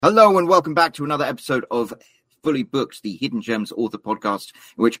Hello and welcome back to another episode of Fully Booked, the Hidden Gems author podcast,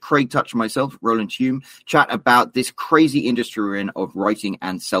 in which Craig Touch and myself, Roland Hume, chat about this crazy industry we're in of writing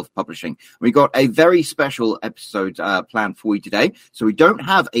and self-publishing. We got a very special episode planned for you today. So we don't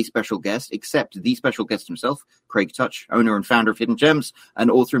have a special guest except the special guest himself, Craig Touch, owner and founder of Hidden Gems and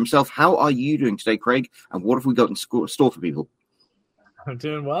author himself. How are you doing today, Craig? And what have we got in store for people? I'm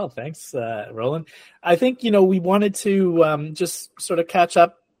doing well. Thanks, Roland. I think, we wanted to just sort of catch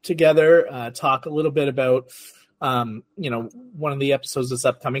up together, talk a little bit about, one of the episodes that's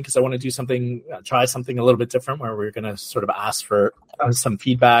upcoming, because I want to do something, try something a little bit different where we're going to sort of ask for some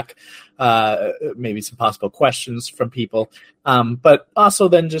feedback, maybe some possible questions from people, but also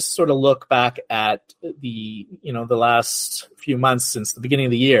then just sort of look back at the last few months since the beginning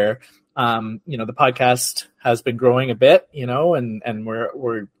of the year. The podcast has been growing a bit, and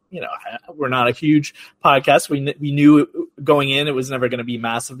we're not a huge podcast. We knew going in it was never going to be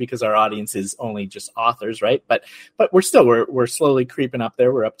massive because our audience is only just authors, right? But we're slowly creeping up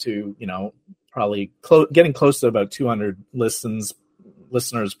there. We're up to probably getting close to about 200 listeners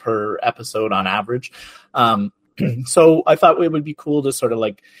per episode on average. So I thought it would be cool to sort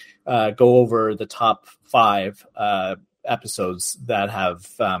of go over the top 5 episodes that have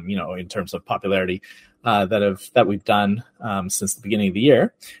in terms of popularity that we've done since the beginning of the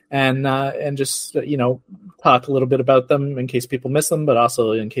year, and just talk a little bit about them in case people miss them, but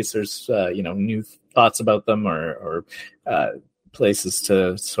also in case there's new thoughts about them or places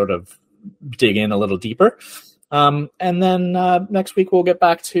to sort of dig in a little deeper. And then next week we'll get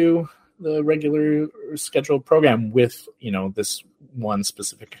back to the regular scheduled program with this one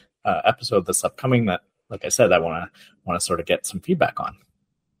specific episode that's upcoming that, like I said, I want to sort of get some feedback on.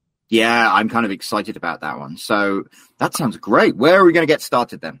 Yeah, I'm kind of excited about that one. So that sounds great. Where are we going to get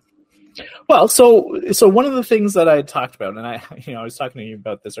started then? Well, so one of the things that I talked about, and I was talking to you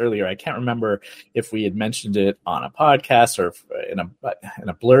about this earlier. I can't remember if we had mentioned it on a podcast or in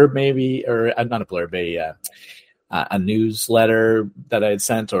a blurb, maybe, or not a blurb, a newsletter that I had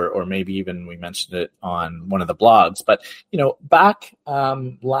sent, or maybe even we mentioned it on one of the blogs. But back I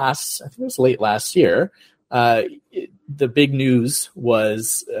think it was late last year. The big news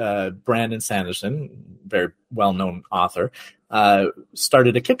was Brandon Sanderson, very well-known author,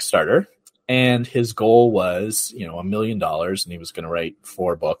 started a Kickstarter, and his goal was, $1 million, and he was going to write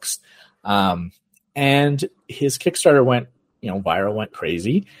 4 books. And his Kickstarter went, viral, went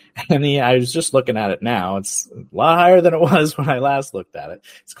crazy. And I was just looking at it now. It's a lot higher than it was when I last looked at it.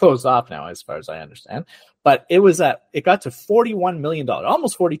 It's closed off now, as far as I understand. But it got to $41 million,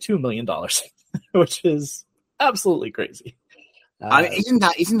 almost $42 million, which is absolutely crazy. Isn't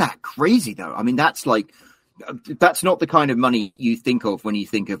that crazy though? I mean, that's not the kind of money you think of when you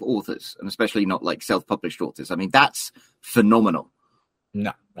think of authors, and especially not like self-published authors. I mean, that's phenomenal.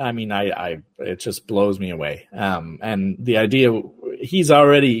 No, I mean, it just blows me away. And the idea, he was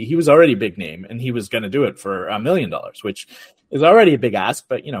already a big name, and he was going to do it for $1 million, which is already a big ask.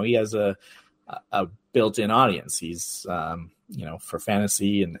 But he has a built-in audience. He's for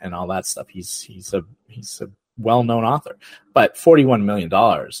fantasy and all that stuff. He's a well-known author, but $41 million,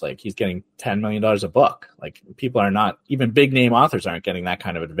 he's getting $10 million a book. People are not, even big name authors aren't getting that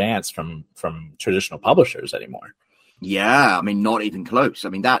kind of advance from traditional publishers anymore. Yeah, I mean, not even close. I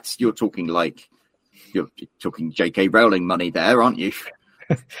mean, you're talking J.K. Rowling money there, aren't you?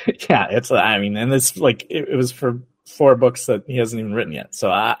 Yeah, and it's it was for 4 books that he hasn't even written yet.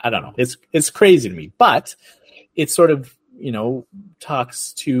 So I don't know. It's crazy to me, but it sort of,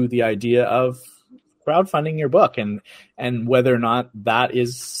 talks to the idea of crowdfunding your book and whether or not that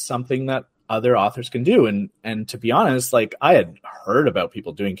is something that other authors can do. And to be honest, I had heard about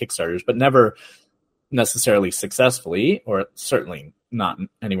people doing Kickstarters, but never necessarily successfully, or certainly not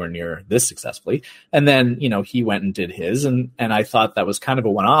anywhere near this successfully. And then, he went and did his, and I thought that was kind of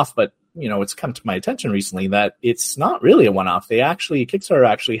a one-off, but it's come to my attention recently that it's not really a one-off. Kickstarter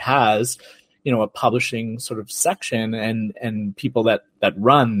actually has, a publishing sort of section and people that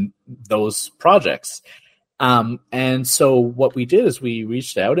run those projects. And so what we did is we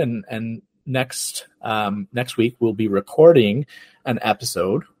reached out, and next week we'll be recording an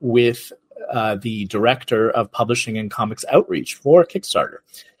episode with the director of publishing and comics outreach for Kickstarter.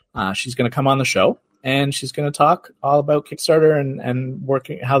 She's going to come on the show, and she's going to talk all about Kickstarter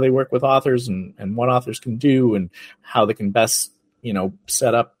and how they work with authors and what authors can do and how they can best,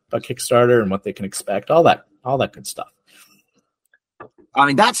 set up a Kickstarter and what they can expect, all that good stuff. I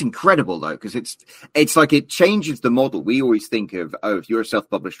mean, that's incredible though, because it's like it changes the model. We always think of, if you're a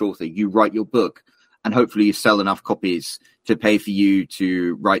self-published author, you write your book and hopefully you sell enough copies to pay for you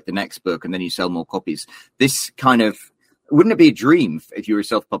to write the next book, and then you sell more copies. This kind of wouldn't it be a dream if you were a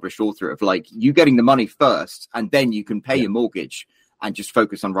self-published author of like you getting the money first and then you can pay your mortgage and just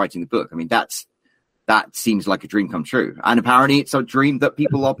focus on writing the book? I mean, that seems like a dream come true. And apparently it's a dream that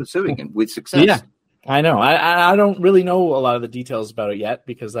people are pursuing and with success. Yeah, I know. I don't really know a lot of the details about it yet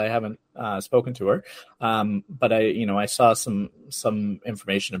because I haven't spoken to her. But I saw some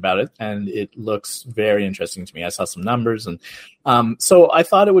information about it and it looks very interesting to me. I saw some numbers and so I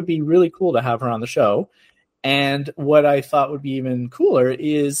thought it would be really cool to have her on the show. And what I thought would be even cooler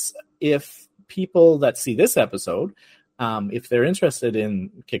is if people that see this episode, if they're interested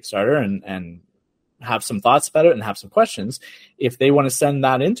in Kickstarter and have some thoughts about it and have some questions, if they want to send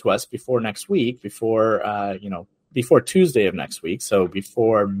that in to us before next week, before Tuesday of next week, so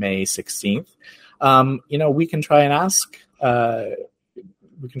before May 16th, we can try and ask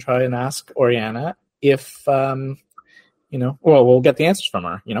Oriana if we'll get the answers from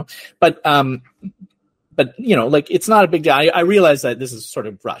her, but like it's not a big deal. I realize that this is sort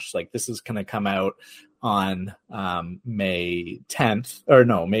of rushed. Like this is going to come out on May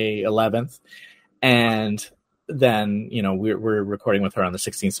 11th. And then, we're recording with her on the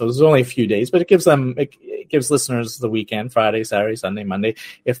 16th. So there's only a few days, but it gives listeners the weekend, Friday, Saturday, Sunday, Monday.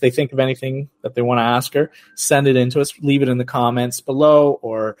 If they think of anything that they want to ask her, send it in to us, leave it in the comments below,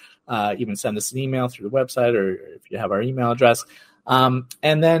 or even send us an email through the website, or if you have our email address. And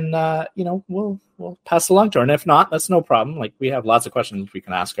then, we'll pass it along to her. And if not, that's no problem. Like we have lots of questions we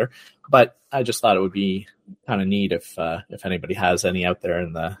can ask her, but I just thought it would be kind of neat if anybody has any out there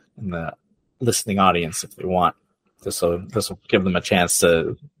in the listening audience, if they want. This will give them a chance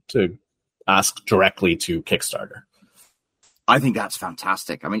to ask directly to Kickstarter. I think that's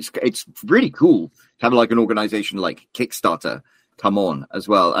fantastic. I mean, it's really cool to have like an organization like Kickstarter come on as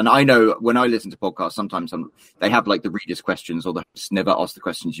well. And I know when I listen to podcasts, sometimes they have like the readers' questions or the hosts never ask the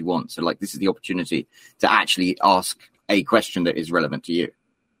questions you want. So like this is the opportunity to actually ask a question that is relevant to you.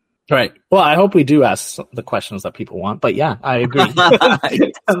 Right. Well, I hope we do ask the questions that people want, but yeah, I agree.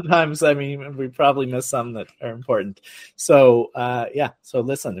 Sometimes, we probably miss some that are important. So, So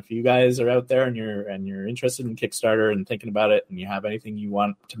listen, if you guys are out there and you're interested in Kickstarter and thinking about it, and you have anything you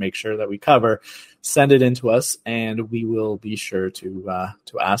want to make sure that we cover, send it in to us, and we will be sure to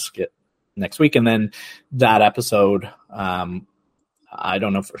ask it next week. And then that episode, I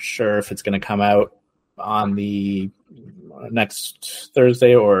don't know for sure if it's going to come out on the next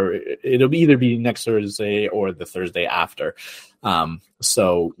Thursday, or it'll either be next Thursday or the Thursday after.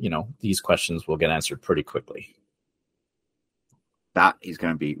 So these questions will get answered pretty quickly. That is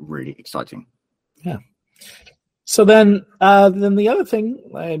going to be really exciting. Yeah. So then the other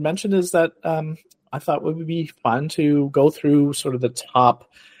thing I had mentioned is that I thought it would be fun to go through sort of the top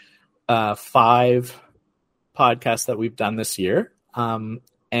 5 podcasts that we've done this year.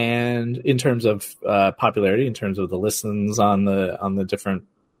 And in terms of popularity, in terms of the listens on the different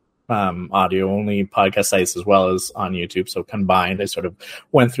audio-only podcast sites as well as on YouTube, so combined, I sort of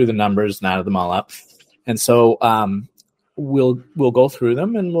went through the numbers and added them all up. And so we'll go through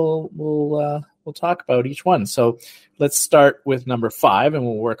them and we'll talk about each one. So let's start with number 5, and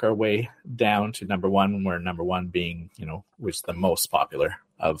we'll work our way down to number 1, where number 1 being which is the most popular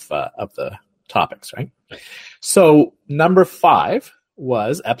of the topics, right? So number 5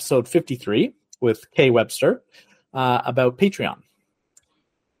 was episode 53 with Kay Webster about Patreon.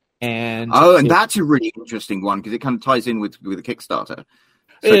 And that's a really interesting one because it kind of ties in with the Kickstarter.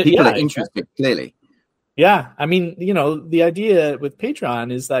 So people are interested, clearly. Yeah. I mean, the idea with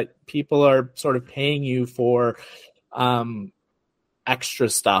Patreon is that people are sort of paying you for extra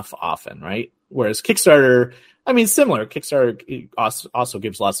stuff often, right? Whereas Kickstarter, similar. Kickstarter also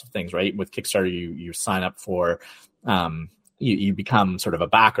gives lots of things, right? With Kickstarter, you sign up for you become sort of a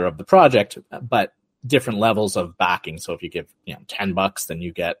backer of the project, but different levels of backing. So if you give $10, then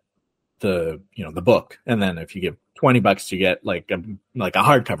you get the book, and then if you give $20, you get like a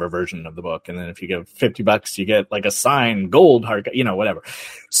hardcover version of the book, and then if you give $50, you get like a signed gold hardcover, whatever.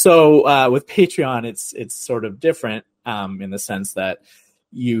 So with Patreon, it's sort of different in the sense that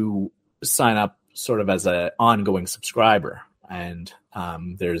you sign up sort of as an ongoing subscriber, and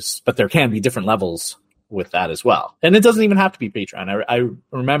there can be different levels with that as well. And it doesn't even have to be Patreon. I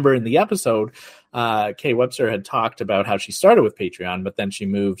remember in the episode, Kay Webster had talked about how she started with Patreon, but then she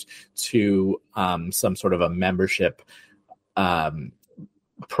moved to some sort of a membership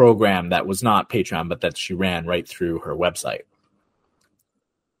program that was not Patreon, but that she ran right through her website.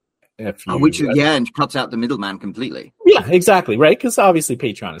 And cuts out the middleman completely. Yeah, exactly, right? Because obviously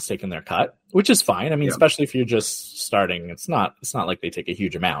Patreon is taking their cut, which is fine. Especially if you're just starting, it's not like they take a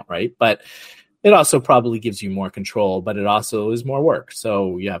huge amount, right? But it also probably gives you more control, but it also is more work.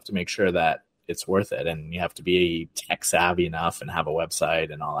 So you have to make sure that it's worth it. And you have to be tech savvy enough and have a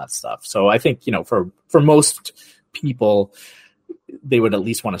website and all that stuff. So I think, for most people, they would at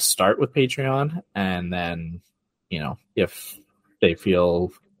least want to start with Patreon, and then, if they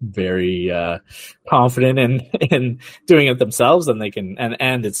feel very confident in doing it themselves, and they can,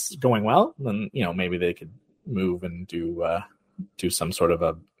 and it's going well, then maybe they could move and do some sort of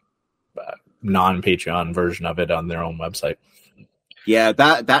a non-Patreon version of it on their own website. Yeah,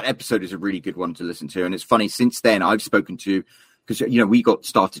 that episode is a really good one to listen to. And it's funny, since then I've spoken to, because we got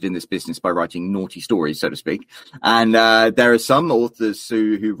started in this business by writing naughty stories, so to speak. And there are some authors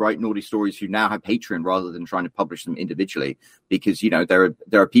who write naughty stories who now have Patreon rather than trying to publish them individually, because there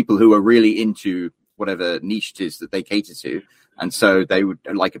are people who are really into whatever niche it is that they cater to, and so they would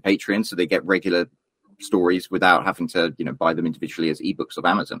like a Patreon, so they get regular stories without having to buy them individually as ebooks of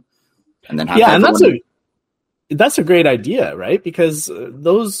Amazon. And then that's a great idea, right? Because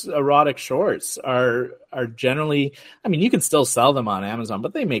those erotic shorts are generally, you can still sell them on Amazon,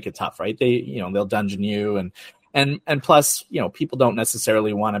 but they make it tough, right? They, they'll dungeon you, and plus, people don't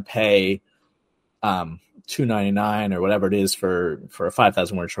necessarily want to pay $2.99 or whatever it is for a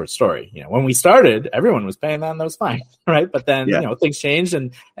 5,000 word short story. When we started, everyone was paying that, and that was fine, right? But then things changed,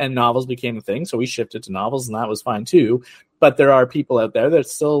 and novels became a thing, so we shifted to novels, and that was fine too. But there are people out there that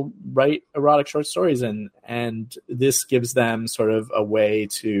still write erotic short stories, and this gives them sort of a way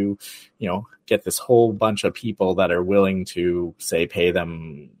to, get this whole bunch of people that are willing to, say, pay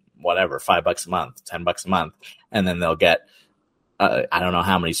them whatever, $5 a month, $10 a month, and then they'll get I don't know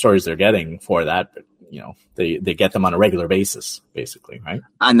how many stories they're getting for that, but they get them on a regular basis, basically, right?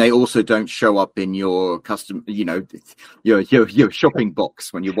 And they also don't show up in your custom, your shopping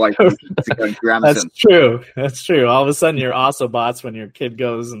box when your wife is going through Amazon. That's true. All of a sudden, your Autobots, when your kid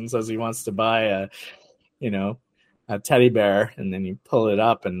goes and says he wants to buy a teddy bear, and then you pull it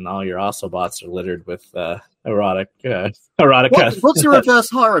up, and all your Autobots are littered with erotic. What's a reverse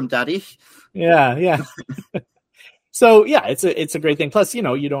harem, Daddy? Yeah. So yeah, it's a great thing. Plus,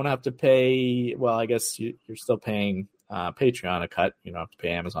 you don't have to pay. Well, I guess you're still paying Patreon a cut. You don't have to pay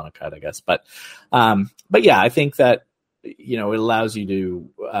Amazon a cut, I guess. But yeah, I think that it allows you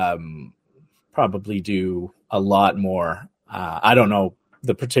to probably do a lot more. I don't know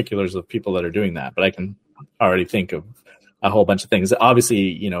the particulars of people that are doing that, but I can already think of a whole bunch of things. Obviously,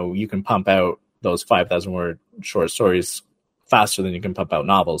 you can pump out those 5,000 word short stories faster than you can pump out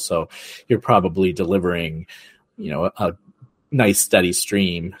novels. So you're probably delivering a nice steady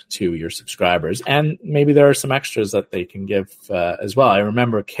stream to your subscribers, and maybe there are some extras that they can give as well. I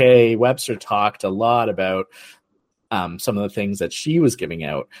remember Kay Webster talked a lot about some of the things that she was giving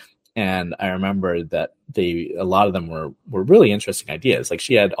out, and I remember that a lot of them were really interesting ideas. Like,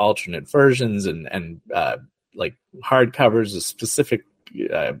 she had alternate versions and like hardcovers, a specific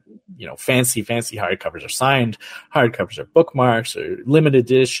fancy hardcovers, or signed hardcovers, or bookmarks, or limited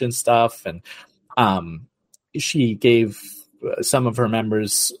edition stuff, and she gave some of her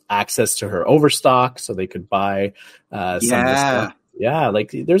members access to her overstock, so they could buy some of the stuff. Yeah,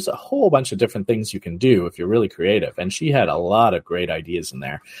 like, there's a whole bunch of different things you can do if you're really creative. And she had a lot of great ideas in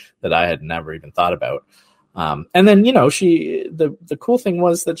there that I had never even thought about. And then, the cool thing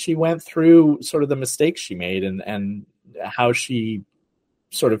was that she went through sort of the mistakes she made and how she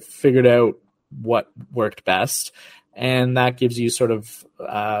sort of figured out what worked best. And that gives you sort of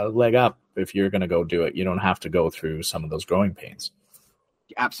leg up if you're going to go do it. You don't have to go through some of those growing pains.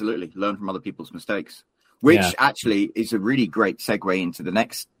 Absolutely. Learn from other people's mistakes, which actually is a really great segue into the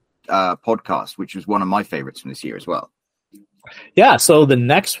next podcast, which was one of my favorites from this year as well. Yeah. So the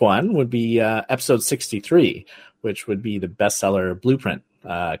next one would be episode 63, which would be the bestseller Blueprint.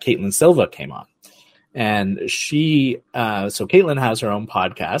 Caitlin Silva came on, and so Caitlin has her own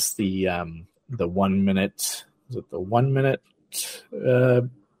podcast, the 1 minute. Is it the 1 minute?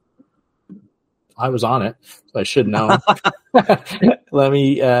 I was on it, so I should know. Let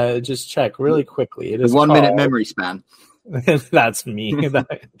me just check really quickly. It is 1 minute memory span. That's me.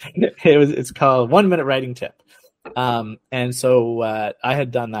 It's called 1 minute writing tip. And so I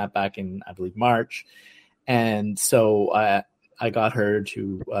had done that back in, I believe, March. And so I got her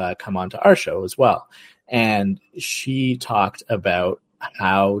to come on to our show as well. And she talked about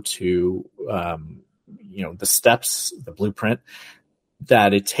how to, the steps, the blueprint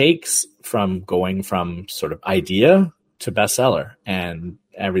that it takes from going from sort of idea to bestseller and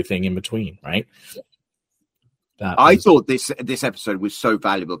everything in between, right? I thought this episode was so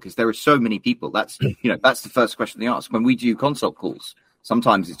valuable because there are so many people. That's that's the first question they ask when we do consult calls.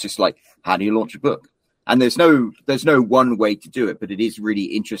 Sometimes it's just like, how do you launch a book? And there's no one way to do it, but it is really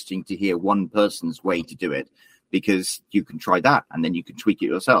interesting to hear one person's way to do it, because you can try that and then you can tweak it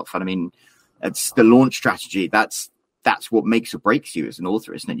yourself. And I mean, It's the launch strategy. That's what makes or breaks you as an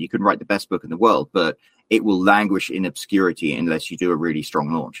author, isn't it? You can write the best book in the world, but it will languish in obscurity unless you do a really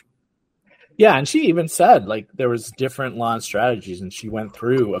strong launch. Yeah, and she even said like there was different launch strategies, and she went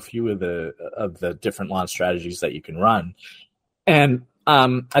through a few of the different launch strategies that you can run. And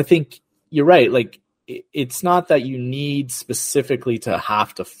I think you're right. Like it's not that you need specifically to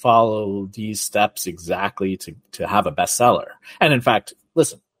have to follow these steps exactly to have a bestseller. And in fact,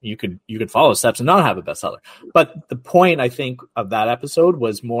 listen, you could follow steps and not have a bestseller. But the point I think of that episode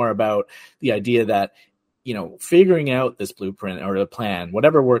was more about the idea that, you know, figuring out this blueprint or the plan,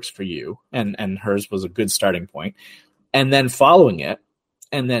 whatever works for you, and hers was a good starting point, and then following it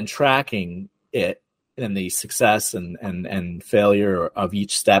and then tracking it and the success and failure of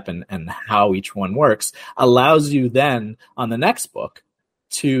each step and how each one works allows you then on the next book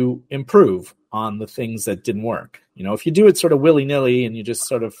to improve on the things that didn't work. You know, if you do it sort of willy-nilly and you just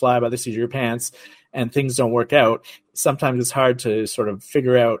sort of fly by the seat of your pants and things don't work out, sometimes it's hard to sort of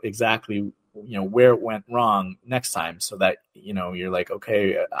figure out exactly, you know, where it went wrong next time, so that, you know, you're like,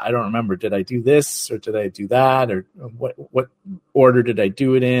 okay, I don't remember, did I do this or did I do that, or what order did I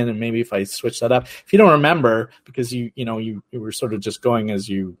do it in, and maybe if I switch that up. If you don't remember because you were sort of just going as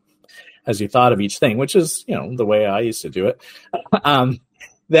you thought of each thing, which is, you know, the way I used to do it,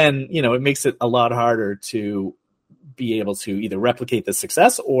 then, you know, it makes it a lot harder to be able to either replicate the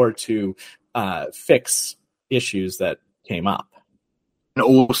success or to fix issues that came up. And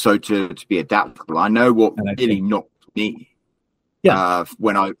also to be adaptable. I know what really knocked me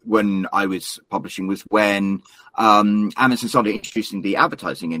when I was publishing was when Amazon started introducing the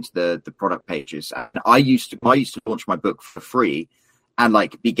advertising into the product pages. And I used to launch my book for free and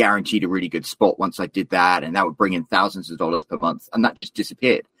like be guaranteed a really good spot once I did that, and that would bring in thousands of dollars per month, and that just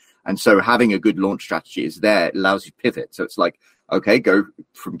disappeared. And so having a good launch strategy is there. It allows you to pivot. So it's like, okay, go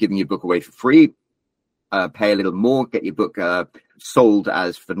from giving your book away for free, pay a little more, get your book sold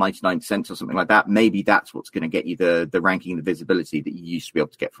as for 99 cents or something like that. Maybe that's what's going to get you the ranking and the visibility that you used to be able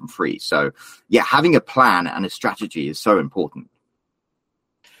to get from free. So yeah, having a plan and a strategy is so important.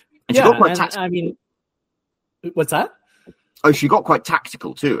 And she got quite tactical. I mean, what's that? Oh, she got quite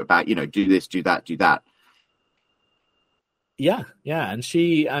tactical too about, you know, do this, do that, do that. Yeah. And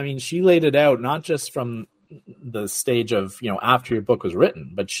she laid it out, not just from the stage of, you know, after your book was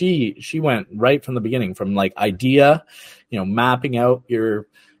written, but she went right from the beginning, from like idea, you know, mapping out your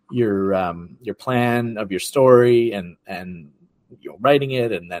plan of your story and you know, writing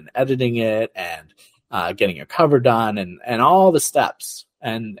it and then editing it and getting your cover done and all the steps,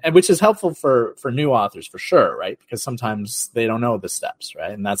 and which is helpful for new authors for sure, right? Because sometimes they don't know the steps,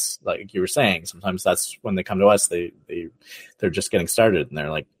 right? And that's, like you were saying, sometimes that's when they come to us, they're just getting started and they're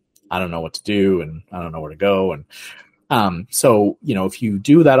like, I don't know what to do and I don't know where to go. And so, you know, if you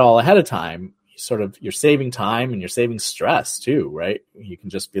do that all ahead of time, you're saving time and you're saving stress too, right? You can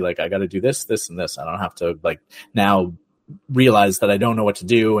just be like, I got to do this, this, and this. I don't have to like now realize that I don't know what to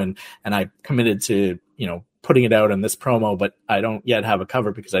do. And I committed to, you know, putting it out in this promo, but I don't yet have a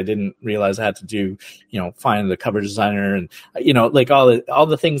cover because I didn't realize I had to do, you know, find the cover designer and, you know, like all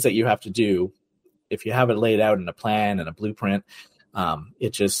the things that you have to do. If you have it laid out in a plan and a blueprint,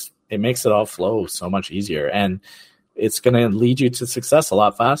 it makes it all flow so much easier, and it's going to lead you to success a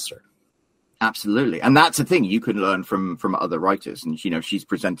lot faster. Absolutely. And that's the thing you can learn from other writers. And, you know, she's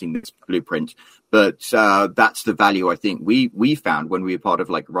presenting this blueprint, but that's the value I think we found when we were part of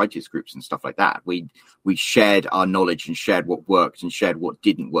like writers groups and stuff like that. We shared our knowledge and shared what worked and shared what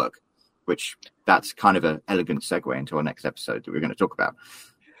didn't work, which that's kind of an elegant segue into our next episode that we're going to talk about.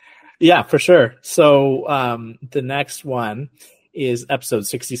 Yeah, for sure. So the next one is episode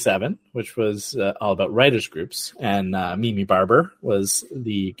 67, which was all about writers groups, and Mimi Barber was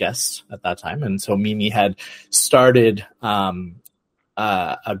the guest at that time. And so Mimi had started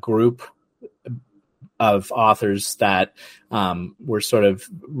a group of authors that were sort of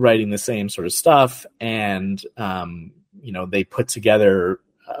writing the same sort of stuff, and you know, they put together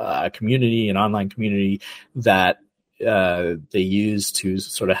a community, an online community that they use to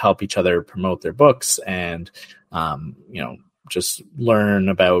sort of help each other promote their books and you know, just learn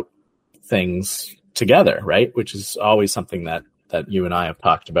about things together, right? Which is always something that you and I have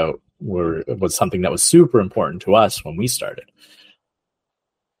talked about was something that was super important to us when we started.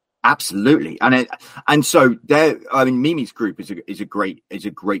 Absolutely. And so there, I mean, Mimi's group is a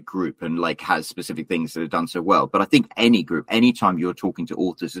great group and like has specific things that are done so well. But I think any group, anytime you're talking to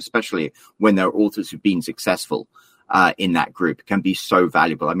authors, especially when there are authors who've been successful in that group, can be so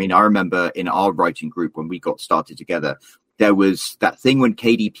valuable. I mean, I remember in our writing group when we got started together, there was that thing when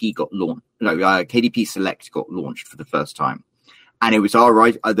KDP got launched. KDP Select got launched for the first time. And it was our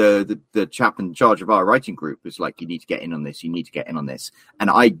right, the chap in charge of our writing group was like, you need to get in on this. You need to get in on this. And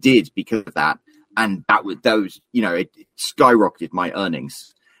I did because of that. And that was, it skyrocketed my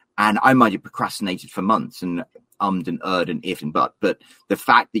earnings. And I might have procrastinated for months and and and if and but the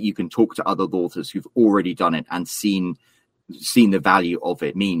fact that you can talk to other authors who've already done it and seen the value of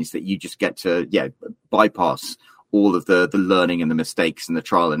it means that you just get to, bypass all of the learning and the mistakes and the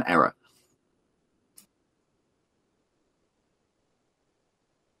trial and error.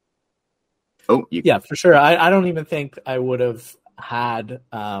 Yeah, for sure. I don't even think I would have had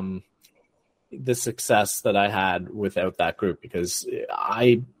the success that I had without that group, because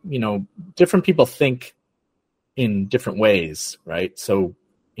different people think in different ways, right? So,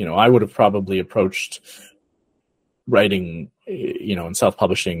 I would have probably approached writing, and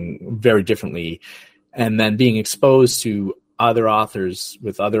self-publishing very differently, and then being exposed to other authors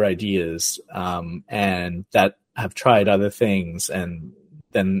with other ideas, and that have tried other things, and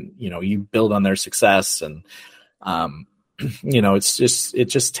then you build on their success, and it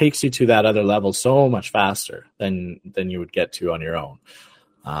just takes you to that other level so much faster than you would get to on your own.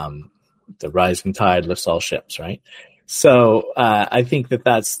 The rising tide lifts all ships, right? So I think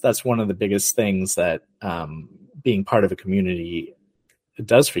that's one of the biggest things that being part of a community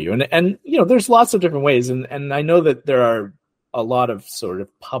does for you. And there's lots of different ways, and I know that there are a lot of sort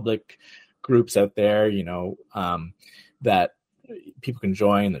of public groups out there, that people can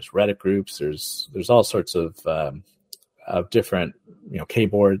join. There's Reddit groups. There's all sorts of different,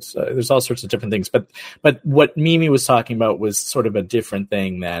 K-boards. There's all sorts of different things. But what Mimi was talking about was sort of a different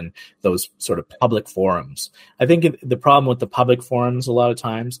thing than those sort of public forums. I think the problem with the public forums a lot of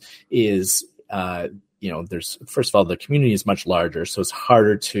times is, there's, first of all, the community is much larger, so it's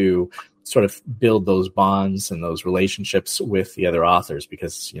harder to sort of build those bonds and those relationships with the other authors,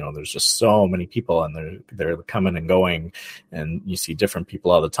 because there's just so many people, and they're coming and going, and you see different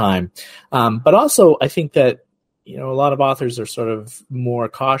people all the time. But also, I think that a lot of authors are sort of more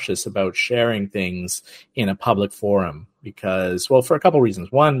cautious about sharing things in a public forum because, well, for a couple of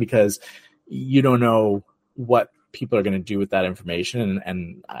reasons. One, because you don't know what people are going to do with that information,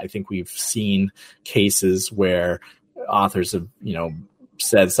 and I think we've seen cases where authors have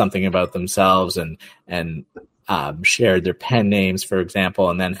said something about themselves and shared their pen names, for example,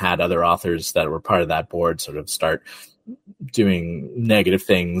 and then had other authors that were part of that board sort of start doing negative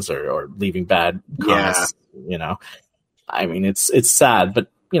things or leaving bad comments. I mean, it's sad,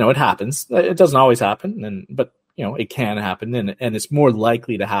 but it happens. It doesn't always happen, but it can happen, and it's more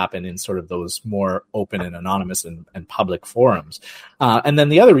likely to happen in sort of those more open and anonymous and public forums. And then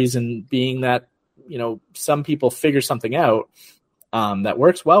the other reason being that some people figure something out that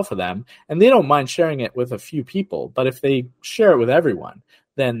works well for them, and they don't mind sharing it with a few people. But if they share it with everyone,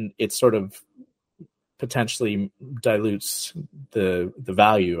 then it sort of potentially dilutes the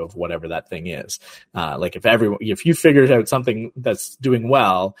value of whatever that thing is. Like if you figured out something that's doing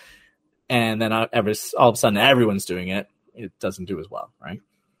well, and then all of a sudden everyone's doing it, it doesn't do as well, right?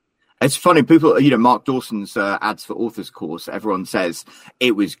 It's funny, people, Mark Dawson's Ads for Authors course, everyone says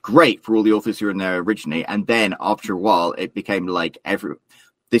it was great for all the authors who were in there originally. And then after a while, it became like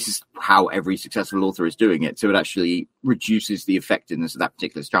this is how every successful author is doing it. So it actually reduces the effectiveness of that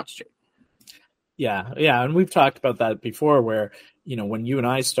particular strategy. Yeah. And we've talked about that before where, when you and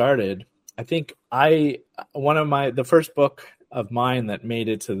I started, I think the first book of mine that made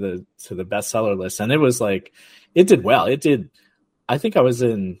it to the bestseller list, and it was like, it did well. I think I was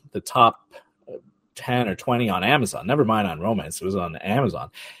in the top 10 or 20 on Amazon, never mind on romance. It was on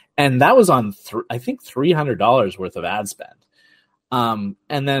Amazon. And that was on, I think, $300 worth of ad spend. And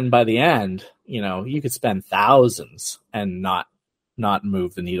then by the end, you could spend thousands and not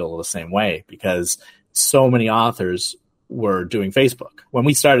move the needle the same way, because so many authors were doing Facebook. When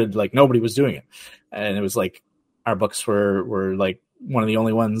we started, like, nobody was doing it. And it was like our books were like one of the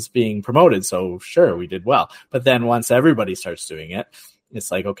only ones being promoted. So sure, we did well. But then once everybody starts doing it,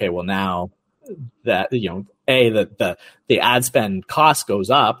 it's like, okay, well, now that, the ad spend cost goes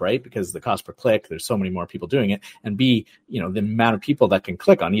up, right? Because the cost per click, there's so many more people doing it. And B, the amount of people that can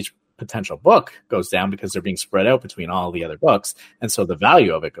click on each potential book goes down because they're being spread out between all the other books. And so the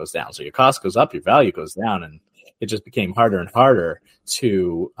value of it goes down. So your cost goes up, your value goes down. And it just became harder and harder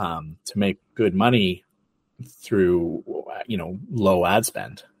to make good money through low ad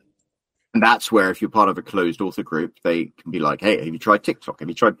spend. And that's where, if you're part of a closed author group, they can be like, hey, have you tried TikTok? Have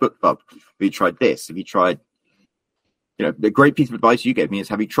you tried BookBub? Have you tried this? Have you tried, the great piece of advice you gave me is,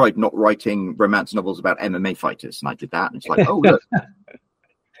 have you tried not writing romance novels about MMA fighters? And I did that, and it's like, oh, look.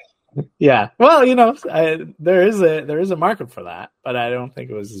 Yeah, well, there is a market for that, but I don't think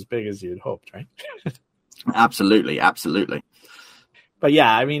it was as big as you'd hoped, right? Absolutely. but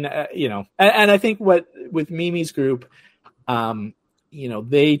yeah, I mean, and I think with Mimi's group,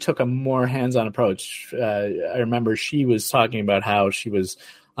 they took a more hands-on approach. I remember she was talking about how she was,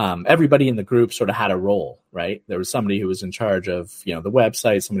 everybody in the group sort of had a role, right? There was somebody who was in charge of, the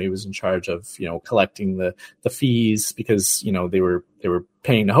website, somebody who was in charge of, collecting the fees because, they were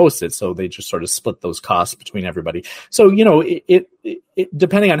paying to host it. So they just sort of split those costs between everybody. So, it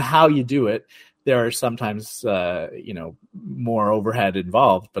depending on how you do it, there are sometimes, more overhead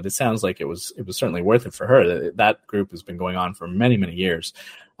involved, but it sounds like it was certainly worth it for her. That group has been going on for many, many years,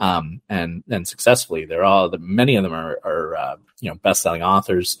 and successfully. Many of them are best-selling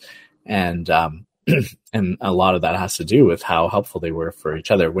authors, and and a lot of that has to do with how helpful they were for each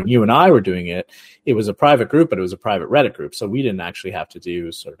other. When you and I were doing it, it was a private group, but it was a private Reddit group, so we didn't actually have to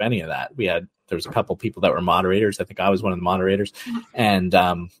do sort of any of that. There was a couple people that were moderators. I think I was one of the moderators,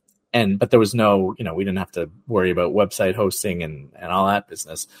 but there was no, we didn't have to worry about website hosting and all that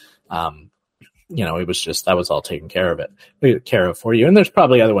business. It was just, that was all taken care of for you. And there's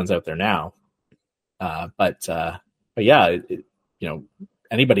probably other ones out there now. But yeah,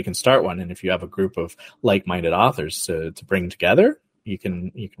 anybody can start one. And if you have a group of like-minded authors to bring together, you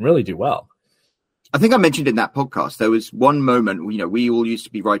can really do well. I think I mentioned in that podcast, there was one moment, we all used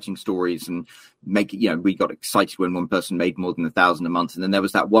to be writing stories and we got excited when one person made more than $1,000 a month. And then there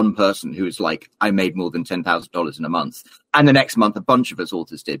was that one person who was like, I made more than $10,000 in a month. And the next month, a bunch of us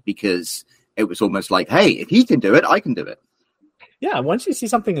authors did, because it was almost like, hey, if he can do it, I can do it. Yeah. Once you see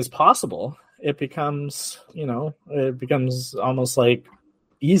something is possible, it becomes almost like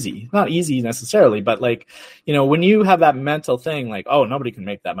easy. Not easy necessarily, but when you have that mental thing, like, oh, nobody can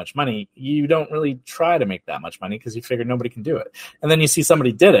make that much money, you don't really try to make that much money because you figure nobody can do it. And then you see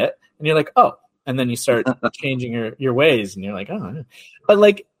somebody did it and you're like, oh, and then you start changing your ways and you're like, oh,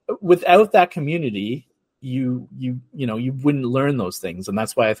 but without that community, you wouldn't learn those things. And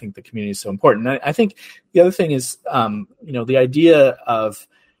that's why I think the community is so important. And I think the other thing is, the idea of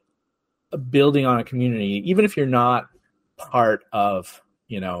building on a community, even if you're not part of,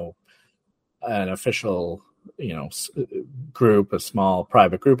 an official, group, a small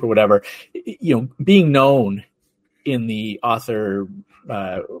private group or whatever, being known in the author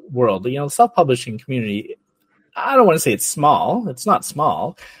world, self-publishing community, I don't want to say it's small. It's not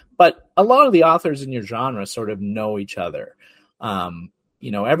small, but a lot of the authors in your genre sort of know each other.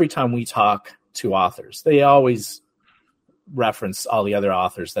 Every time we talk to authors, they always reference all the other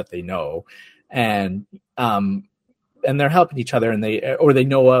authors that they know, and they're helping each other, and they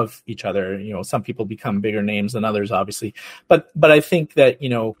know of each other. Some people become bigger names than others, obviously, but I think that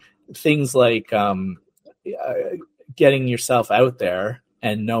things like getting yourself out there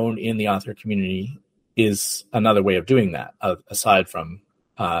and known in the author community is another way of doing that, aside from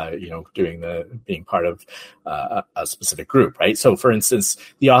being part of a specific group, right? So, for instance,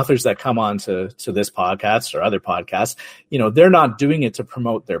 the authors that come on to this podcast or other podcasts, they're not doing it to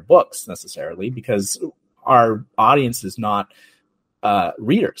promote their books necessarily, because our audience is not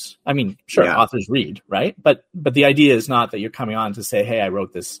readers. I mean, sure, yeah. Authors read, right? But the idea is not that you're coming on to say, hey, I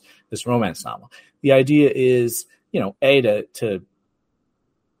wrote this romance novel. The idea is, to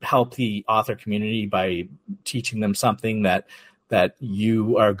help the author community by teaching them something that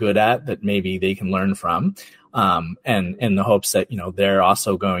you are good at, that maybe they can learn from, and in the hopes that, they're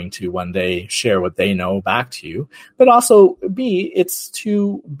also going to one day share what they know back to you. But also, it's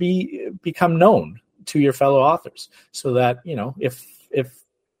to become known to your fellow authors, so that, if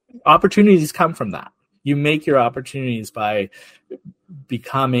opportunities come from that, you make your opportunities by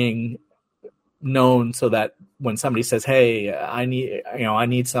becoming known, so that when somebody says, hey, I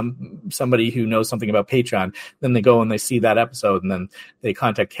need somebody who knows something about Patreon, then they go and they see that episode, and then they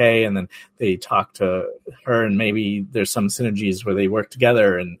contact Kay, and then they talk to her, and maybe there's some synergies where they work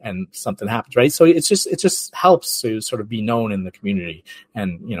together and something happens, right? So it just helps to sort of be known in the community,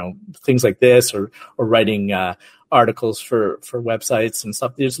 and things like this, or writing articles for websites and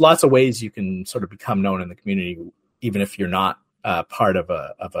stuff. There's lots of ways you can sort of become known in the community, even if you're not part of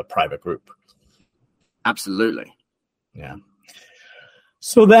a private group. Absolutely. Yeah.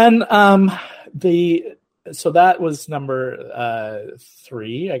 So then so that was number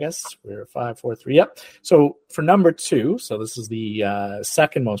 3, I guess. We're 5, 4, 3. Yep. So for number 2, so this is the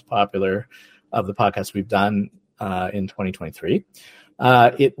second most popular of the podcasts we've done in 2023.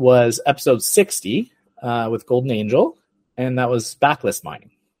 It was episode 60 with Golden Angel, and that was backlist mining.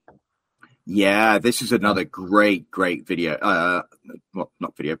 Yeah, this is another great video.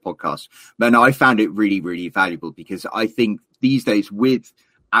 Not video, podcast. But no, I found it really, really valuable, because I think these days, with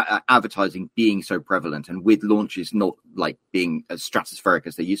advertising being so prevalent, and with launches not like being as stratospheric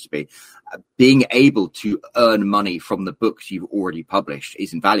as they used to be, being able to earn money from the books you've already published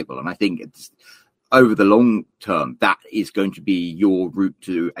is invaluable. And I think it's, over the long term, that is going to be your route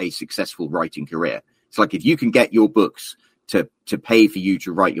to a successful writing career. It's like, if you can get your books to pay for you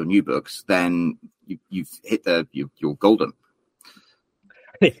to write your new books, then you've hit you're golden.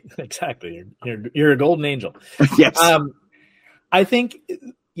 Exactly. You're a golden angel. Yes. I think,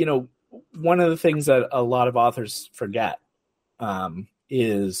 one of the things that a lot of authors forget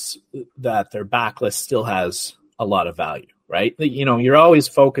is that their backlist still has a lot of value, right? You're always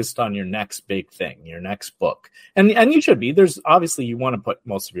focused on your next big thing, your next book. And you should be. There's obviously, you want to put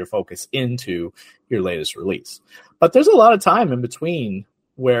most of your focus into your latest release. But there's a lot of time in between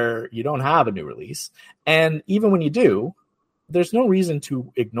where you don't have a new release. And even when you do, there's no reason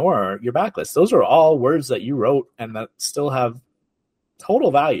to ignore your backlist. Those are all words that you wrote and that still have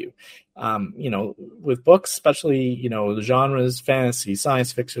total value. With books, especially, the genres, fantasy,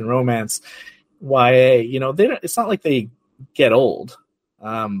 science fiction, romance, YA, it's not like they get old.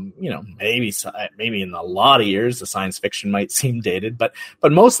 Maybe in a lot of years, the science fiction might seem dated, but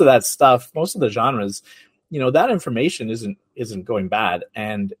most of that stuff, most of the genres, that information isn't going bad.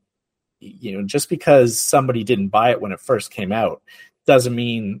 And, just because somebody didn't buy it when it first came out doesn't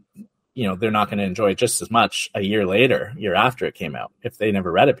mean, they're not going to enjoy it just as much a year after it came out, if they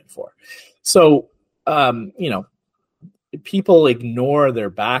never read it before. So, people ignore their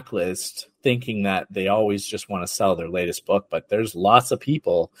backlist thinking that they always just want to sell their latest book, but there's lots of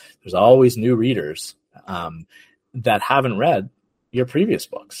people, there's always new readers that haven't read your previous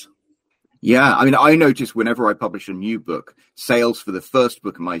books. Yeah, I mean, I notice whenever I publish a new book, sales for the first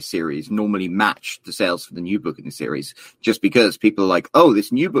book in my series normally match the sales for the new book in the series, just because people are like, oh,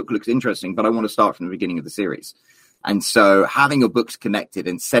 this new book looks interesting, but I want to start from the beginning of the series. And so having your books connected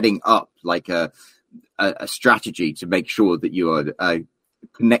and setting up like a strategy to make sure that you are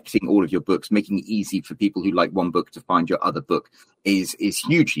connecting all of your books, making it easy for people who like one book to find your other book is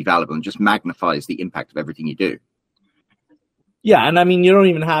hugely valuable and just magnifies the impact of everything you do. Yeah, and I mean, you don't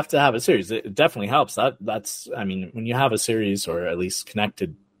even have to have a series. It definitely helps. That's when you have a series or at least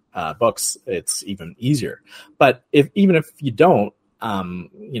connected books, it's even easier. But even if you don't,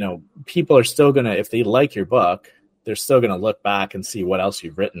 people are still gonna, if they like your book, they're still gonna look back and see what else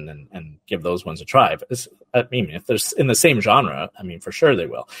you've written and give those ones a try. But if they're in the same genre, for sure they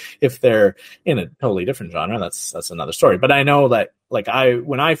will. If they're in a totally different genre, that's another story. But I know that,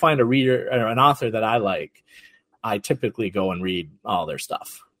 when I find a reader or an author that I like, I typically go and read all their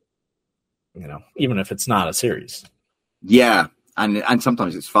stuff, even if it's not a series. Yeah. And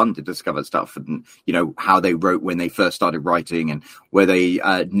sometimes it's fun to discover stuff and, how they wrote when they first started writing and where they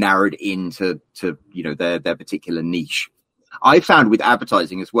narrowed into their particular niche. I found with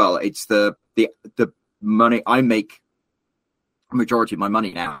advertising as well, it's the money I make. A majority of my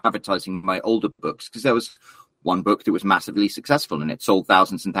money now advertising my older books, because there was one book that was massively successful and it sold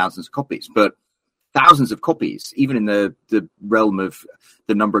thousands and thousands of copies, but thousands of copies, even in the realm of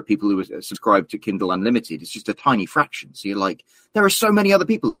the number of people who are subscribed to Kindle Unlimited, is just a tiny fraction. So you're like, there are so many other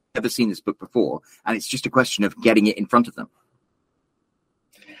people who've never seen this book before, and it's just a question of getting it in front of them.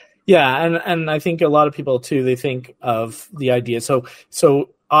 Yeah, and I think a lot of people too, they think of the idea. So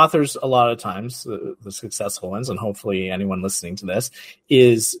authors, a lot of times, the successful ones, and hopefully anyone listening to this,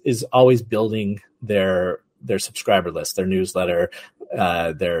 is always building their subscriber list, their newsletter,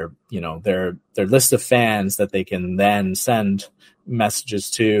 their list of fans that they can then send messages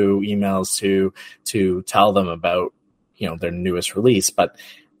to, emails to tell them about, their newest release. But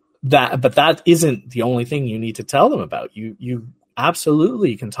that isn't the only thing you need to tell them about. You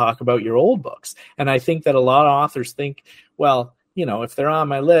absolutely can talk about your old books. And I think that a lot of authors think, well, if they're on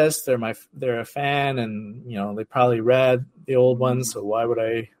my list, they're a fan, and they probably read the old ones, so why would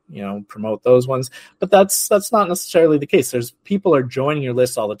I promote those ones? But that's not necessarily the case. There's people are joining your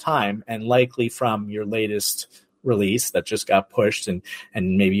list all the time, and likely from your latest release that just got pushed, and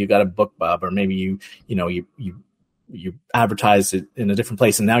maybe you got a book bub, or maybe you advertised it in a different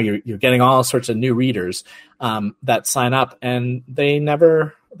place, and now you're getting all sorts of new readers that sign up, and they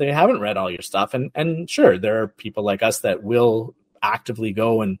haven't read all your stuff. And sure, there are people like us that will actively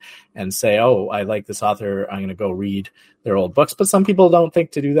go and say, oh, I like this author, I'm going to go read their old books. But some people don't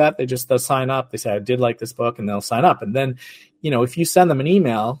think to do that. They just sign up. They say, I did like this book, and they'll sign up. And then, if you send them an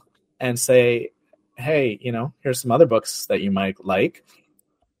email and say, hey, here's some other books that you might like,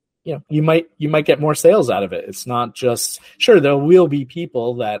 you might get more sales out of it. It's not just, sure, there will be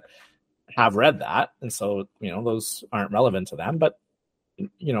people that have read that, and so, those aren't relevant to them. But,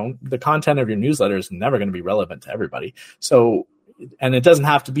 the content of your newsletter is never going to be relevant to everybody. So, and it doesn't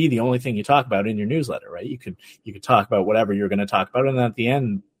have to be the only thing you talk about in your newsletter, right? You could talk about whatever you're going to talk about, and then at the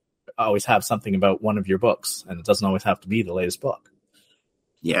end, always have something about one of your books, and it doesn't always have to be the latest book.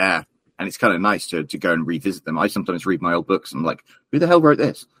 Yeah, and it's kind of nice to go and revisit them. I sometimes read my old books and I'm like, who the hell wrote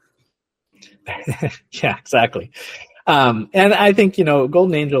this? Yeah, exactly. And I think,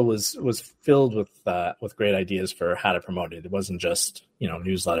 Golden Angel was filled with great ideas for how to promote it. It wasn't just,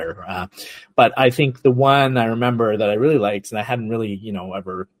 newsletter. But I think the one I remember that I really liked, and I hadn't really,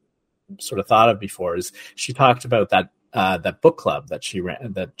 ever sort of thought of before, is she talked about that book club that she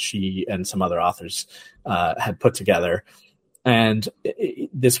ran, that she and some other authors had put together. And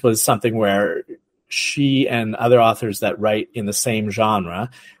this was something where she and other authors that write in the same genre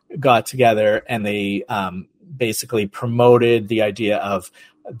got together, and they basically promoted the idea of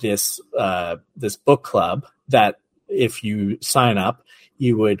this book club that if you sign up,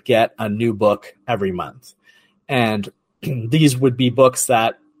 you would get a new book every month. And these would be books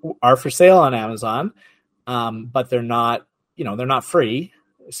that are for sale on Amazon, but they're not free.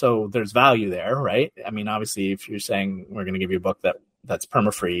 So there's value there, right? I mean, obviously, if you're saying we're going to give you a book that's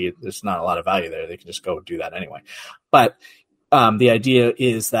perma-free, there's not a lot of value there. They can just go do that anyway. But the idea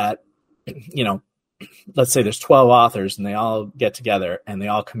is that, let's say there's 12 authors and they all get together and they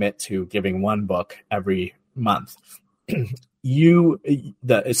all commit to giving one book every month. So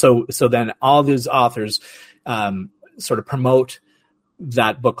then all these authors sort of promote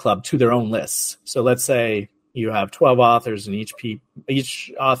that book club to their own lists. So let's say you have 12 authors and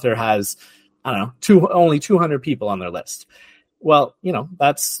each author has, only 200 people on their list. Well,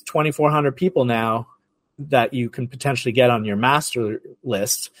 that's 2,400 people now that you can potentially get on your master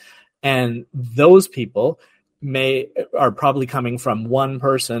list. And those people are probably coming from one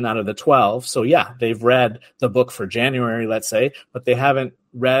person out of the 12. So yeah, they've read the book for January, let's say, but they haven't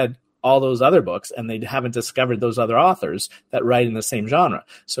read all those other books, and they haven't discovered those other authors that write in the same genre.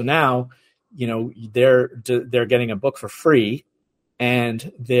 So now, they're getting a book for free,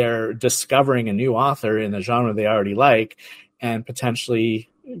 and they're discovering a new author in a genre they already like, and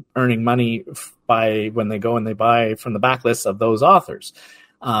potentially earning money by when they go and they buy from the backlist of those authors.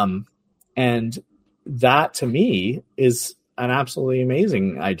 And that to me is an absolutely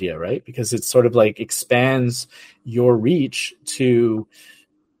amazing idea, right? Because it sort of like expands your reach to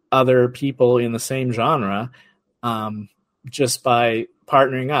other people in the same genre, just by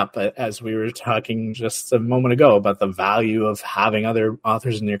partnering up, as we were talking just a moment ago about the value of having other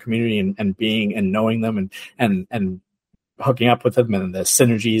authors in your community and being and knowing them and hooking up with them, and the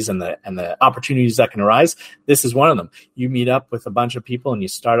synergies and the opportunities that can arise. This is one of them. You meet up with a bunch of people and you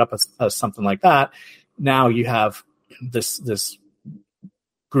start up something like that. Now you have this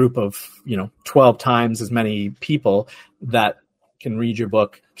group of 12 times as many people that can read your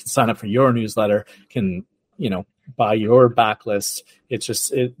book, can sign up for your newsletter, can buy your backlist.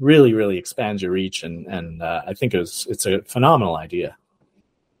 It really, really expands your reach, and I think it's a phenomenal idea.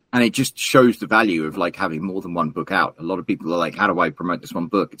 And it just shows the value of like having more than one book out. A lot of people are like, how do I promote this one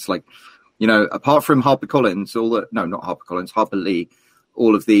book? It's like, apart from HarperCollins, Harper Lee,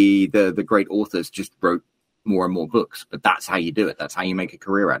 all of the great authors just wrote more and more books. But that's how you do it. That's how you make a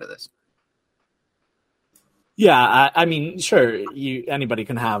career out of this. Yeah, I mean, sure, anybody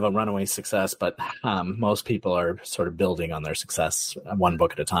can have a runaway success, but most people are sort of building on their success one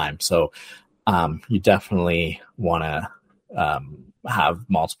book at a time. So you definitely want to have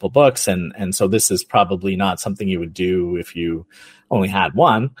multiple books, and so this is probably not something you would do if you only had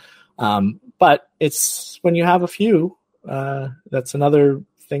one. But it's when you have a few, that's another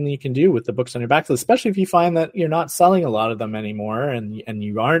thing that you can do with the books on your backlist, especially if you find that you're not selling a lot of them anymore, and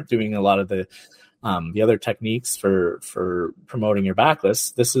you aren't doing a lot of the other techniques for promoting your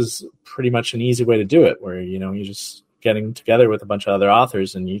backlist. This is pretty much an easy way to do it, where you're just getting together with a bunch of other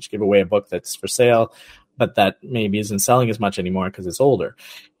authors and you each give away a book that's for sale, but that maybe isn't selling as much anymore because it's older.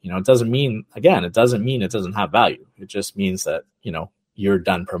 It doesn't mean it doesn't have value. It just means that you're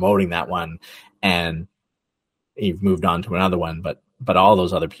done promoting that one and you've moved on to another one, but all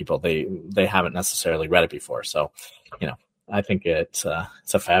those other people, they haven't necessarily read it before. So I think it's a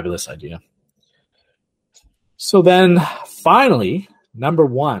fabulous idea. So then finally, number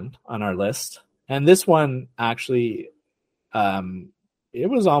one on our list, and this one actually, it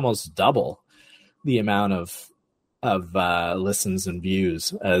was almost double the amount of listens and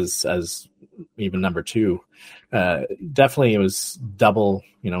views as even number two. Definitely it was double,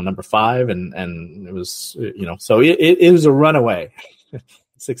 number 5, and it was, so it was a runaway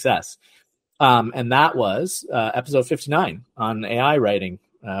success. And that was episode 59 on AI writing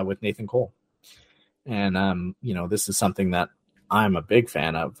with Nathan Cole. And, this is something that I'm a big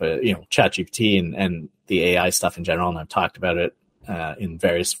fan of, ChatGPT and the AI stuff in general. And I've talked about it in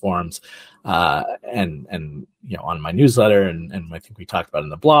various forms, and on my newsletter, and I think we talked about it in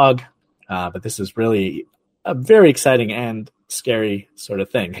the blog. But this is really a very exciting and scary sort of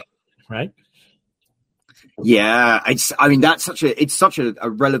thing, right? Yeah, it's such a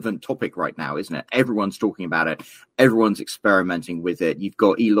relevant topic right now, isn't it? Everyone's talking about it. Everyone's experimenting with it. You've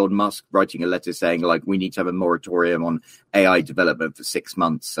got Elon Musk writing a letter saying, like, we need to have a moratorium on AI development for 6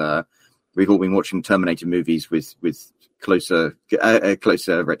 months. We've all been watching Terminator movies with closer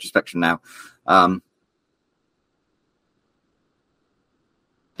retrospection now.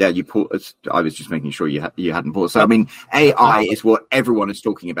 Yeah, you paused. I was just making sure you hadn't paused. So, I mean, AI is what everyone is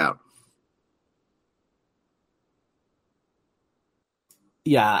talking about.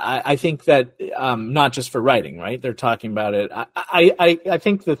 Yeah, I think that not just for writing, right? They're talking about it. I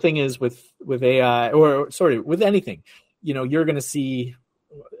think the thing is with AI, with anything, you're going to see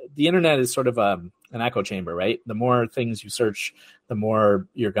the internet is sort of an echo chamber, right? The more things you search, the more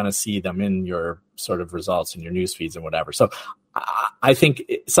you're going to see them in your sort of results in your news feeds and whatever. So I think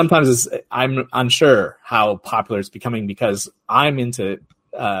sometimes I'm unsure how popular it's becoming because I'm into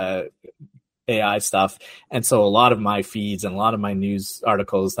AI stuff. And so a lot of my feeds and a lot of my news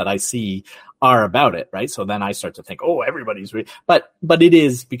articles that I see are about it, right? So then I start to think, oh, everybody's but it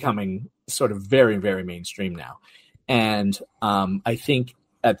is becoming sort of very, very mainstream now. And I think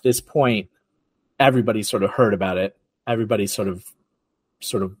at this point, everybody sort of heard about it. Everybody sort of,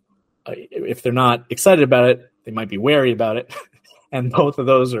 if they're not excited about it, they might be wary about it. And both of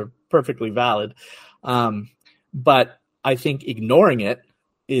those are perfectly valid. But I think ignoring it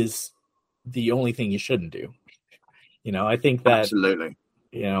is the only thing you shouldn't do. I think that absolutely,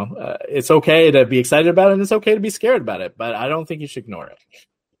 it's okay to be excited about it and it's okay to be scared about it, but I don't think you should ignore it.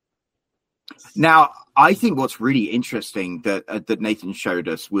 Now, I think what's really interesting that Nathan showed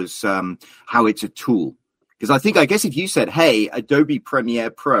us was how it's a tool. Because I guess if you said, hey, Adobe Premiere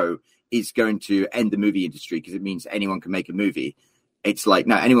Pro is going to end the movie industry because it means anyone can make a movie. It's like,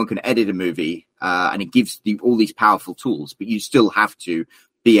 no, anyone can edit a movie and it gives you all these powerful tools, but you still have to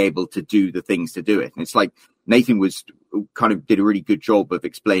be able to do the things to do it. And it's like Nathan did a really good job of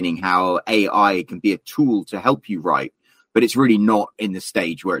explaining how AI can be a tool to help you write, but it's really not in the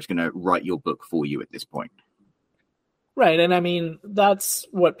stage where it's going to write your book for you at this point. Right. And I mean, that's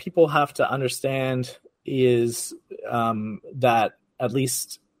what people have to understand is that at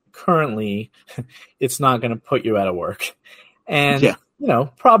least currently it's not going to put you out of work. And,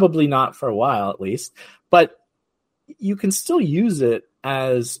 probably not for a while at least, but you can still use it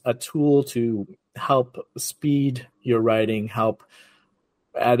as a tool to help speed your writing, help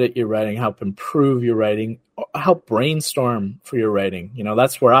edit your writing, help improve your writing, help brainstorm for your writing.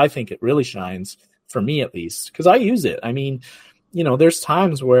 That's where I think it really shines, for me at least, because I use it. I mean, there's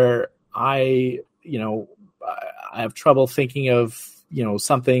times where I have trouble thinking of,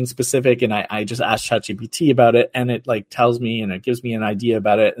 something specific, and I just ask ChatGPT about it, and it like tells me and it gives me an idea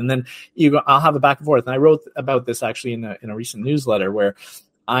about it, and then I'll have a back and forth. And I wrote about this actually in a recent newsletter where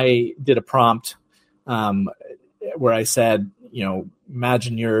I did a prompt where I said,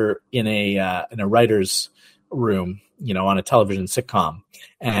 imagine you're in a writer's room, on a television sitcom,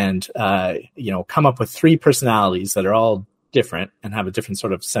 and come up with 3 personalities that are all different and have a different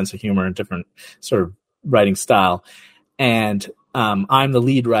sort of sense of humor and different sort of writing style. And I'm the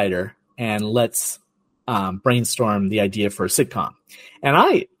lead writer, and let's brainstorm the idea for a sitcom. And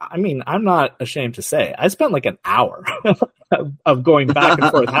I mean, I'm not ashamed to say, I spent like an hour of going back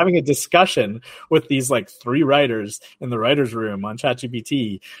and forth, having a discussion with these like 3 writers in the writer's room on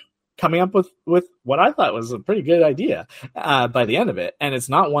ChatGPT, coming up with what I thought was a pretty good idea by the end of it. And it's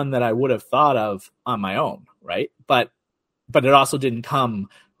not one that I would have thought of on my own, right? But it also didn't come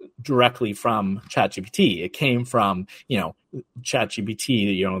directly from ChatGPT. It came from,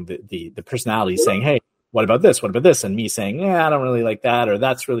 ChatGPT, the personality saying, hey, what about this? What about this? And me saying, yeah, I don't really like that, or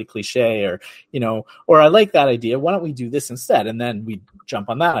that's really cliche, or, or I like that idea. Why don't we do this instead? And then we jump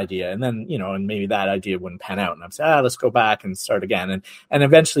on that idea. And then, and maybe that idea wouldn't pan out. And I'm saying, let's go back and start again. And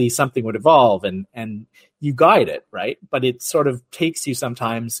eventually something would evolve and you guide it, right? But it sort of takes you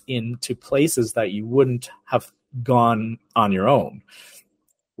sometimes into places that you wouldn't have gone on your own,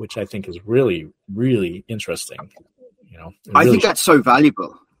 which I think is really, really interesting. I think that's so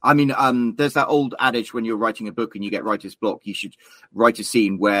valuable. I mean, there's that old adage when you're writing a book and you get writer's block, you should write a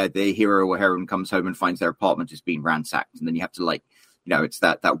scene where the hero or heroine comes home and finds their apartment has been ransacked. And then you have to it's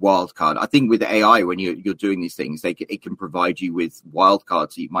that wild card. I think with AI, when you're doing these things, it can provide you with wild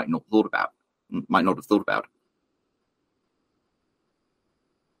cards that you might not have thought about.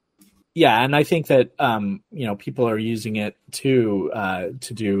 Yeah, and I think that people are using it to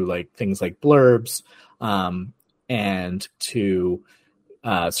do like things like blurbs, and to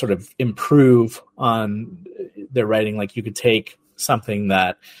sort of improve on their writing. Like you could take something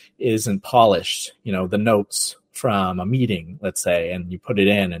that isn't polished, the notes from a meeting, let's say, and you put it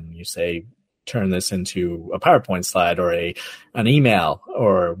in and you say, turn this into a PowerPoint slide or an email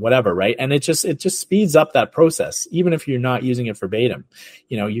or whatever, right? And it just speeds up that process, even if you're not using it verbatim.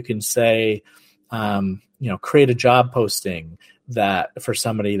 You can say, create a job posting that for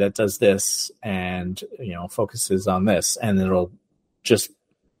somebody that does this and, focuses on this, and it'll just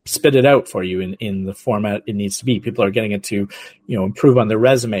spit it out for you in the format it needs to be. People are getting it to, improve on their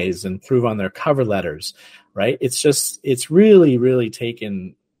resumes, improve on their cover letters, right? It's really, really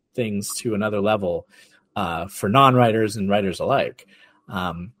taken things to another level for non-writers and writers alike.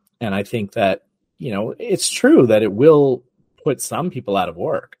 And I think that, it's true that it will put some people out of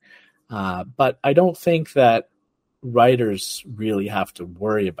work. But I don't think that writers really have to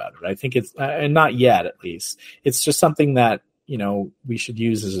worry about it. I think it's, and not yet at least, it's just something that, we should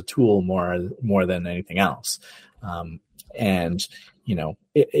use as a tool more than anything else. And,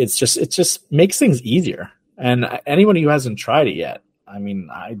 it just makes things easier. And anyone who hasn't tried it yet,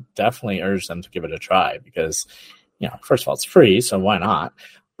 I definitely urge them to give it a try because, first of all, it's free, so why not?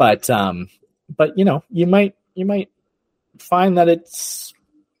 But you might find that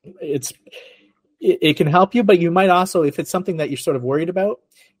it can help you, but you might also, if it's something that you're sort of worried about,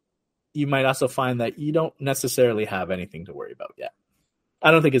 you might also find that you don't necessarily have anything to worry about yet. I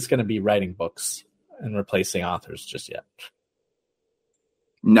don't think it's going to be writing books and replacing authors just yet.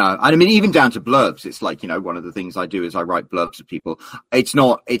 No, even down to blurbs, it's like, one of the things I do is I write blurbs to people.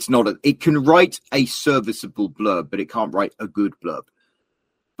 It can write a serviceable blurb, but it can't write a good blurb.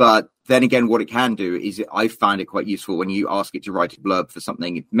 But then again, what it can do is I find it quite useful when you ask it to write a blurb for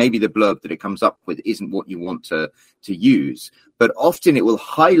something. Maybe the blurb that it comes up with isn't what you want to use, but often it will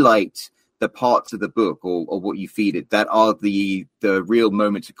highlight the parts of the book or what you feed it that are the real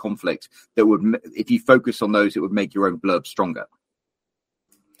moments of conflict that would, if you focus on those, it would make your own blurb stronger.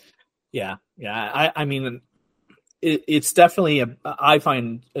 Yeah. It's definitely I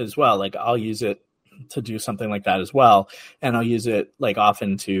find as well, like I'll use it to do something like that as well. And I'll use it like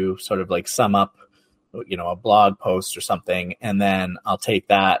often to sort of like sum up, a blog post or something. And then I'll take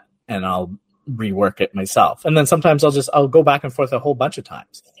that and I'll rework it myself. And then sometimes I'll go back and forth a whole bunch of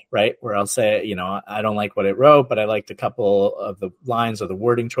times, right? Where I'll say, I don't like what it wrote, but I liked a couple of the lines or the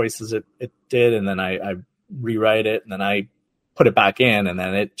wording choices it did. And then I rewrite it and then I put it back in and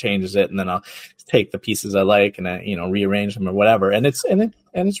then it changes it. And then I'll take the pieces I like and I, rearrange them or whatever. And it's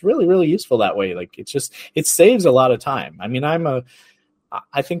really, really useful that way. Like it saves a lot of time.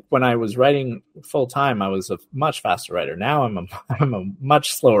 I think when I was writing full time, I was a much faster writer. Now I'm a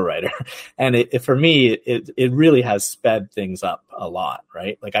much slower writer. And for me, it really has sped things up a lot,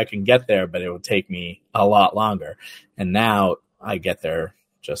 right? Like I can get there, but it would take me a lot longer. And now I get there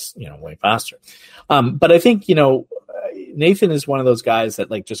just, way faster. But I think, Nathan is one of those guys that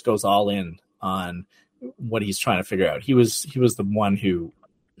like just goes all in on what he's trying to figure out. He was the one who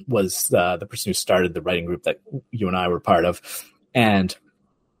was the person who started the writing group that you and I were part of. And,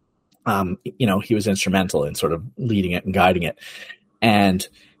 he was instrumental in sort of leading it and guiding it. And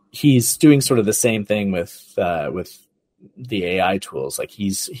he's doing sort of the same thing with the AI tools. Like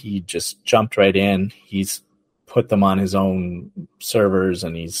he just jumped right in. He's put them on his own servers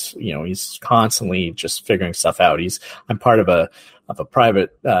and he's constantly just figuring stuff out. I'm part of a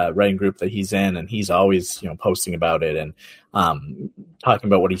private writing group that he's in, and he's always, posting about it and talking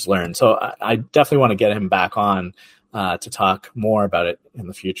about what he's learned. So I definitely want to get him back on to talk more about it in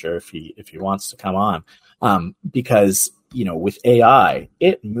the future if he wants to come on, because with AI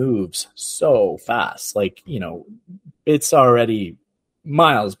it moves so fast. Like it's already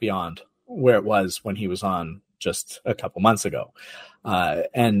miles beyond where it was when he was on just a couple months ago,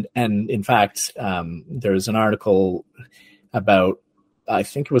 and in fact there's an article about, I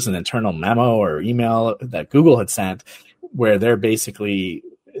think it was an internal memo or email that Google had sent where they're basically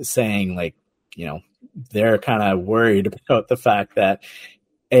saying like, they're kind of worried about the fact that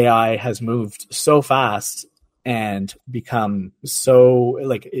AI has moved so fast and become so,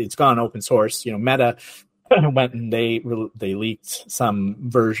 like, it's gone open source. Meta went and they leaked some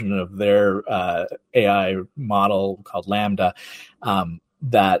version of their AI model called Lambda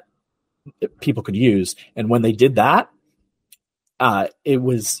that people could use. And when they did that, it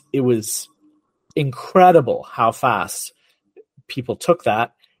was incredible how fast people took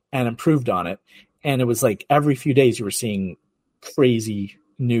that and improved on it. And it was like every few days you were seeing crazy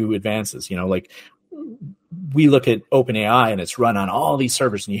new advances. Like we look at OpenAI and it's run on all these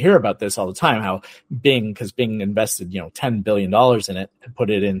servers, and you hear about this all the time, how because Bing invested, $10 billion in it to put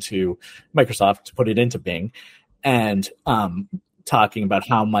it into Microsoft, to put it into Bing. and talking about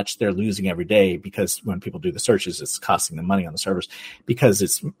how much they're losing every day, because when people do the searches, it's costing them money on the servers because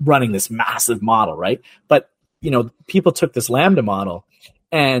it's running this massive model, right? But people took this Lambda model,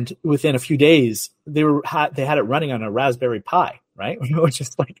 and within a few days, they had it running on a Raspberry Pi, right? Which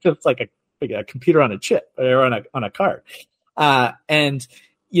is like a computer on a chip or on a card. And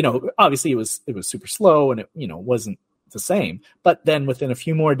obviously it was super slow, and it wasn't the same. But then within a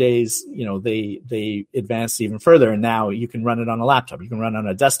few more days, they advanced even further, and now you can run it on a laptop, you can run it on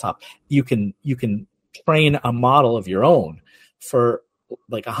a desktop, you can train a model of your own for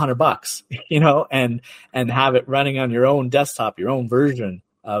like $100, and have it running on your own desktop, your own version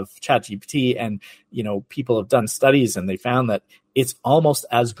of ChatGPT. And people have done studies, and they found that it's almost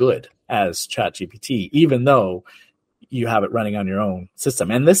as good as ChatGPT, even though you have it running on your own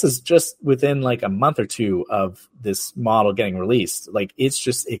system. And this is just within like a month or two of this model getting released. Like, it's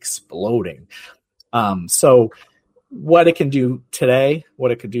just exploding. So what it can do today,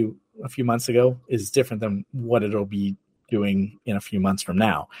 what it could do a few months ago, is different than what it'll be doing in a few months from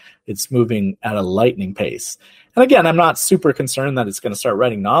now. It's moving at a lightning pace. And again, I'm not super concerned that it's going to start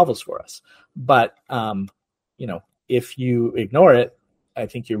writing novels for us. But, if you ignore it, I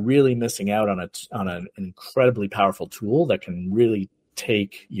think you're really missing out on an incredibly powerful tool that can really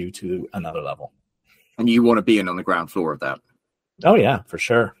take you to another level. And you want to be on the ground floor of that. Oh yeah, for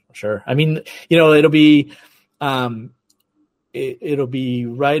sure. I mean, it'll be it'll be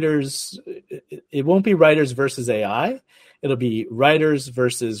writers. It won't be writers versus AI. It'll be writers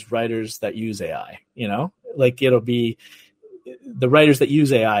versus writers that use AI. It'll be the writers that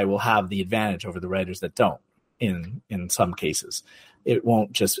use AI will have the advantage over the writers that don't. In some cases, it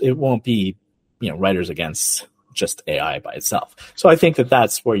won't be writers against just AI by itself. So I think that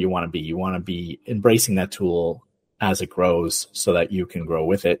that's where you want to be. You want to be embracing that tool as it grows, so that you can grow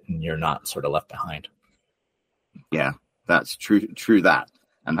with it and you're not sort of left behind. Yeah, that's true that.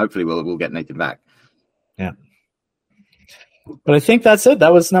 And hopefully we'll get Nathan back. Yeah. But I think that's it.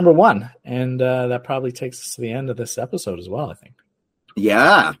 That was number 1. And that probably takes us to the end of this episode as well, I think.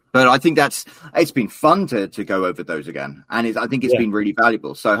 Yeah, but I think it's been fun to go over those again. And I think it's been really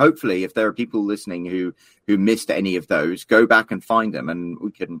valuable. So hopefully if there are people listening who missed any of those, go back and find them. And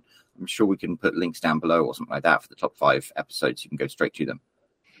I'm sure we can put links down below or something like that for the top 5 episodes. You can go straight to them.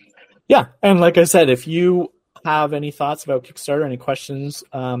 Yeah. And like I said, if you have any thoughts about Kickstarter, any questions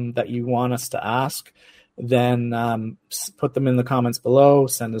that you want us to ask, then put them in the comments below,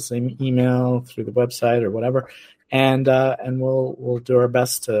 send us an email through the website or whatever. And we'll do our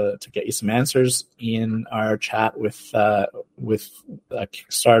best to get you some answers in our chat with a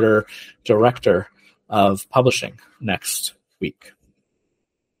Kickstarter director of publishing next week.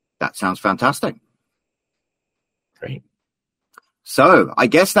 That sounds fantastic. Great. So I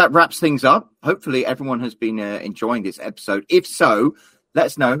guess that wraps things up. Hopefully everyone has been enjoying this episode. If so, let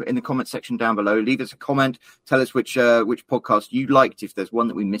us know in the comment section down below. Leave us a comment. Tell us which podcast you liked, if there's one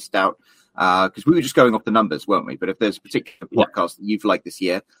that we missed out. Because we were just going off the numbers, weren't we? But if there's a particular podcast that you've liked this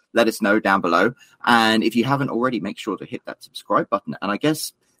year, let us know down below. And if you haven't already, make sure to hit that subscribe button. And I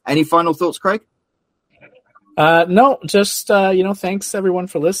guess, any final thoughts, Craig? No, just, thanks everyone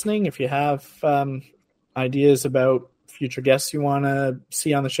for listening. If you have ideas about future guests you want to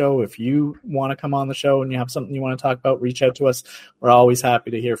see on the show, if you want to come on the show and you have something you want to talk about, reach out to us. We're always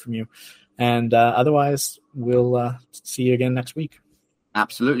happy to hear from you. And otherwise, we'll see you again next week.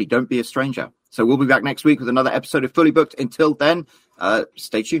 Absolutely. Don't be a stranger. So we'll be back next week with another episode of Fully Booked. Until then,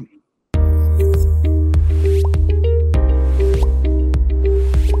 stay tuned.